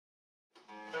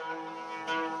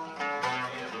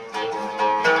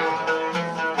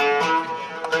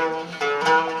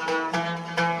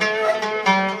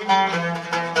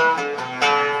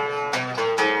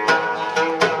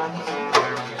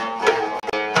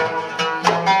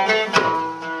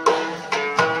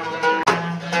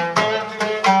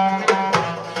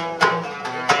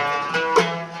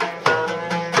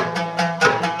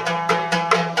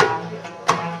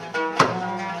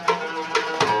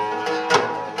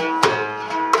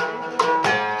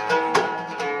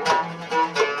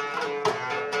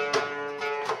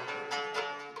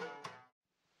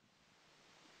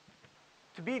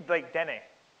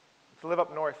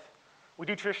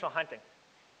do traditional hunting.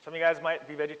 Some of you guys might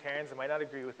be vegetarians and might not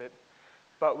agree with it,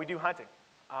 but we do hunting.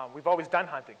 We've always done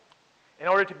hunting. In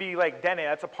order to be like Dene,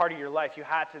 that's a part of your life. You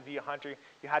had to be a hunter,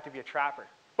 you had to be a trapper.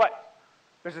 But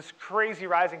there's this crazy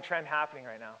rising trend happening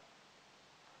right now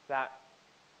that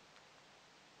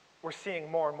we're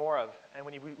seeing more and more of. And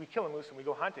when we kill a moose and we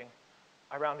go hunting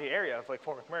around the area of like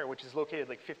Fort McMurray, which is located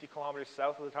like 50 kilometers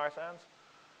south of the tar sands,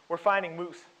 we're finding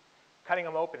moose, cutting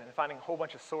them open and finding a whole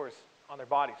bunch of sores on their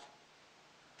bodies.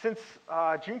 Since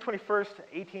June 21st,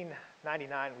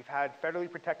 1899, we've had federally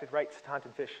protected rights to hunt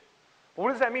and fish. But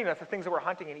what does that mean? That's the things that we're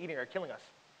hunting and eating are killing us,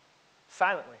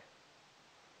 silently.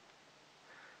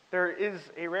 There is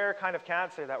a rare kind of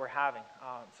cancer that we're having.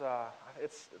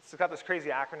 It's got this crazy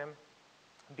acronym,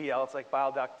 BL, it's like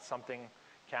bile duct something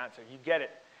cancer. You get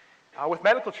it. With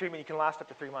medical treatment, you can last up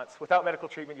to 3 months. Without medical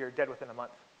treatment, you're dead within a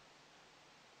month.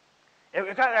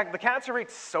 The cancer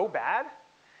rate's so bad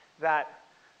that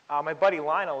my buddy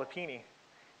Lionel Lapini,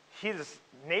 his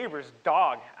neighbor's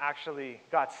dog actually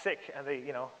got sick, and they,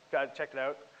 checked it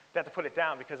out. They had to put it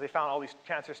down because they found all these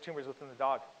cancerous tumors within the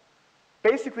dog.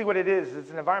 Basically what it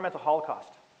is an environmental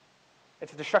holocaust.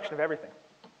 It's a destruction of everything.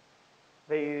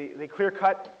 They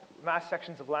clear-cut mass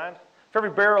sections of land. For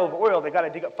every barrel of oil, they got to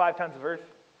dig up 5 tons of earth.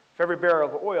 For every barrel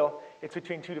of oil, it's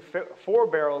between 2 to 4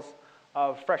 barrels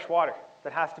of fresh water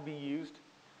that has to be used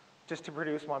just to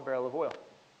produce 1 barrel of oil.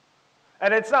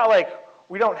 And it's not like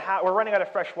we're running out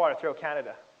of fresh water throughout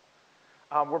Canada.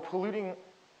 We're polluting.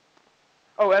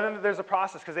 Oh, and then there's a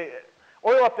process, because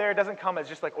oil up there doesn't come as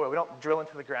just like oil. We don't drill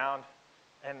into the ground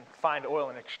and find oil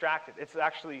and extract it. It's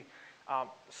actually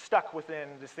stuck within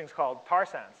these things called tar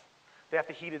sands. They have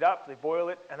to heat it up, they boil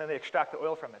it, and then they extract the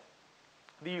oil from it.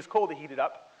 They use coal to heat it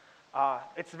up.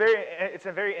 It's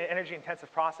a very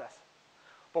energy-intensive process.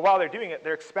 But while they're doing it,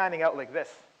 they're expanding out like this.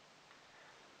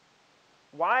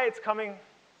 Why it's coming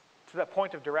to that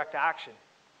point of direct action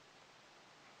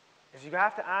is you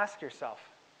have to ask yourself,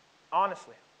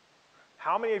 honestly,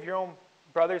 how many of your own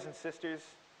brothers and sisters,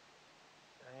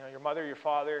 your mother, your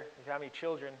father, if you have any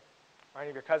children, or any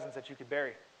of your cousins that you could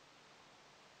bury?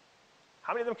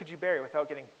 How many of them could you bury without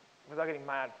getting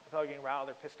mad, without getting riled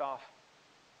or pissed off?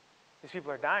 These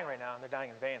people are dying right now, and they're dying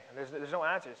in vain. And there's no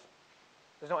answers.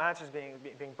 There's no answers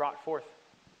being brought forth.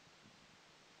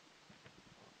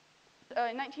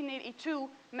 In 1982,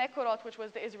 Mekorot, which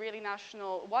was the Israeli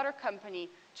National Water Company,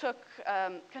 took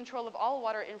control of all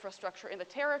water infrastructure in the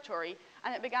territory,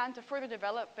 and it began to further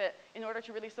develop it in order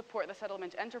to really support the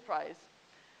settlement enterprise.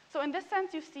 So in this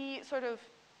sense, you see sort of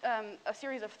a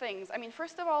series of things. I mean,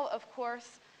 first of all, of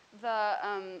course,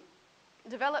 the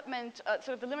development,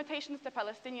 sort of the limitations to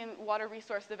Palestinian water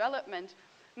resource development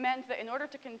meant that in order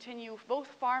to continue both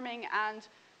farming and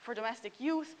for domestic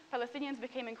use, Palestinians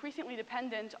became increasingly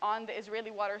dependent on the Israeli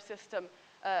water system,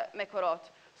 Mekorot.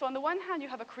 So on the one hand, you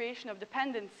have a creation of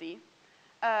dependency,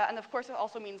 and of course it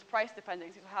also means price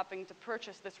dependency, so having to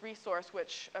purchase this resource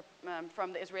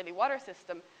from the Israeli water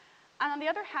system. And on the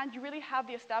other hand, you really have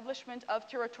the establishment of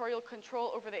territorial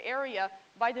control over the area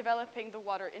by developing the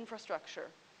water infrastructure,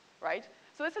 right?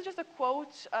 So this is just a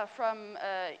quote from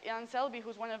Ian Selby,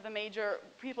 who's one of the major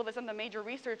people that's done the major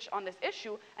research on this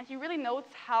issue, and he really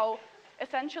notes how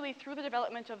essentially through the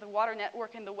development of the water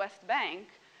network in the West Bank,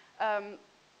 and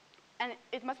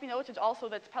it must be noted also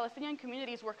that Palestinian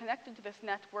communities were connected to this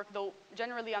network, though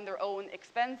generally on their own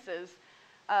expenses,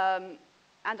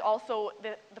 and also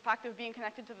the fact of being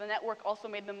connected to the network also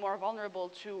made them more vulnerable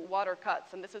to water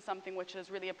cuts, and this is something which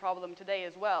is really a problem today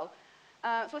as well.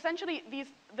 So essentially,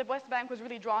 the West Bank was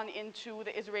really drawn into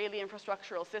the Israeli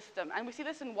infrastructural system. And we see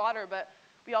this in water, but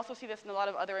we also see this in a lot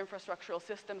of other infrastructural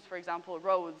systems, for example,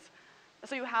 roads.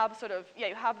 So you have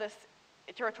you have this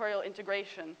territorial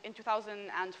integration. In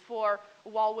 2004, a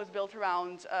wall was built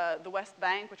around the West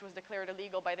Bank, which was declared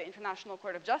illegal by the International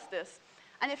Court of Justice.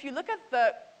 And if you look at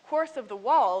the course of the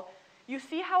wall, you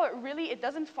see how it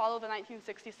doesn't follow the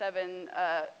 1967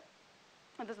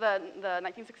 the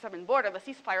 1967 border, the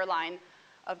ceasefire line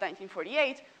of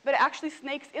 1948, but it actually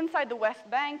snakes inside the West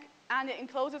Bank, and it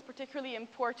encloses particularly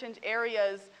important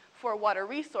areas for water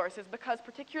resources, because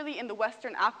particularly in the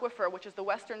western aquifer, which is the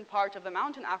western part of the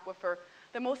mountain aquifer,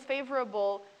 the most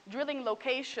favorable drilling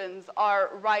locations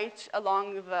are right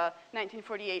along the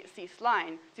 1948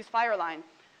 ceasefire line.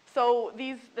 So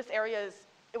this area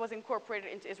it was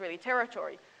incorporated into Israeli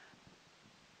territory.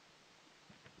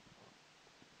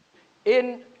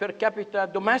 In per capita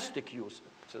domestic use,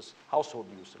 household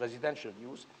use, residential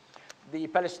use, the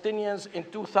Palestinians in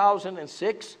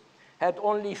 2006 had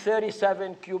only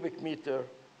 37 cubic meter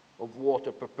of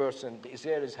water per person. The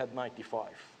Israelis had 95.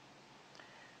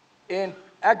 In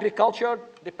agriculture,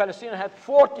 the Palestinians had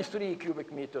 43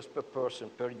 cubic meters per person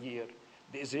per year.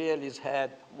 The Israelis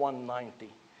had 190.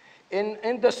 In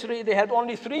industry, they had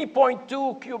only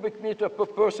 3.2 cubic meters per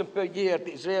person per year.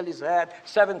 The Israelis had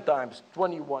 7 times,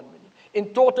 21 million.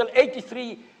 In total,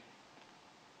 83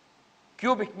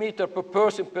 cubic meter per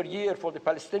person per year for the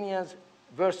Palestinians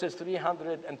versus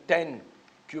 310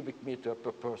 cubic meter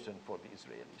per person for the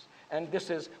Israelis. And this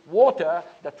is water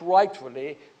that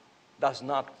rightfully does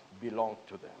not belong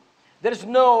to them. There is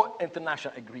no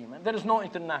international agreement. There is no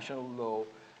international law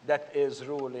that is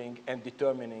ruling and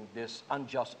determining this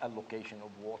unjust allocation of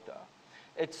water.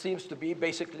 It seems to be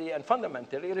basically and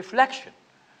fundamentally a reflection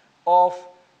of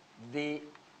the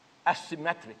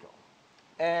asymmetrical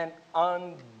and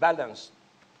unbalanced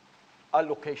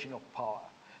allocation of power.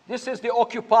 This is the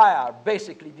occupier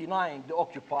basically denying the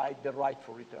occupied the right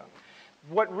for return.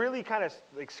 What really kind of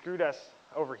like screwed us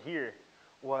over here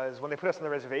was when they put us on the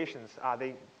reservations,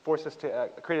 they forced us to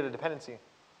create a dependency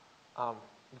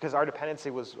because our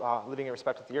dependency was living in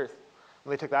respect with the earth.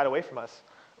 When they took that away from us,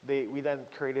 we then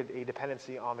created a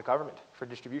dependency on the government for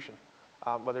distribution,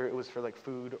 whether it was for like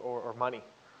food or money.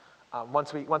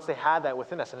 Once they had that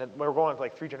within us, and we're going to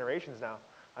like 3 generations now,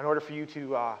 in order for you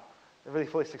to really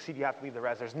fully succeed, you have to leave the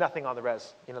res. There's nothing on the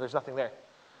res. You know, there's nothing there.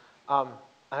 And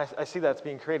I see that's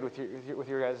being created with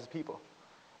your guys' people.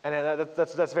 And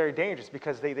that's very dangerous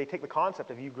because they take the concept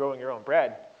of you growing your own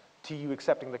bread to you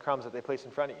accepting the crumbs that they place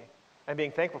in front of you and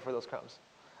being thankful for those crumbs.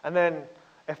 And then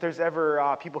if there's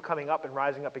ever people coming up and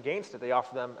rising up against it, they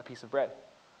offer them a piece of bread.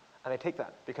 And they take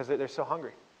that because they're so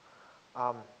hungry.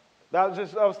 I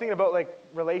was thinking about like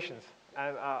relations.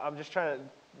 And I'm just trying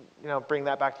to bring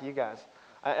that back to you guys.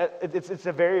 It's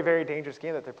a very, very dangerous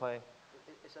game that they're playing.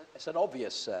 It's an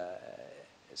obvious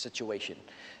situation.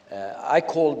 I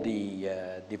call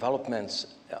the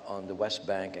developments on the West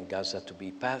Bank and Gaza to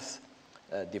be path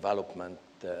development,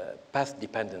 path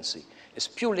dependency. It's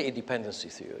purely a dependency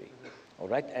theory, all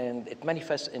right? And it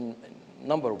manifests in a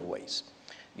number of ways.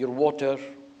 Your water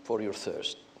for your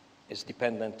thirst is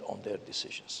dependent on their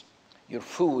decisions. Your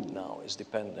food now is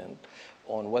dependent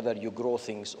on whether you grow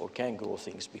things or can grow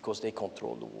things because they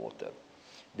control the water.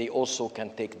 They also can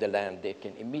take the land. They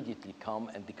can immediately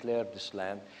come and declare this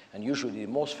land, and usually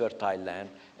the most fertile land,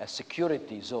 a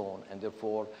security zone, and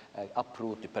therefore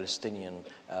uproot the Palestinian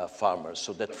farmers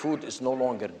so that food is no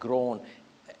longer grown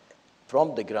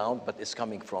from the ground, but is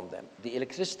coming from them. The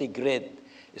electricity grid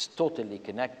is totally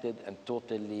connected and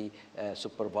totally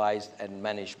supervised and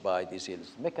managed by the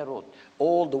Israelis. Mecca Road,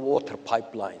 all the water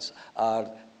pipelines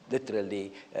are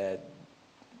literally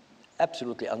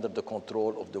absolutely under the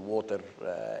control of the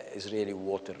Israeli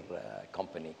water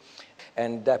company.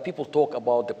 And people talk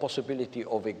about the possibility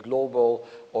of a global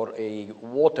or a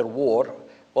water war.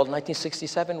 Well,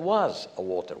 1967 was a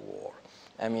water war.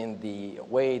 I mean, the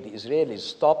way the Israelis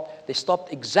stopped, they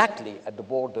stopped exactly at the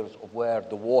borders of where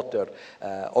the water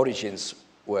origins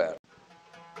were.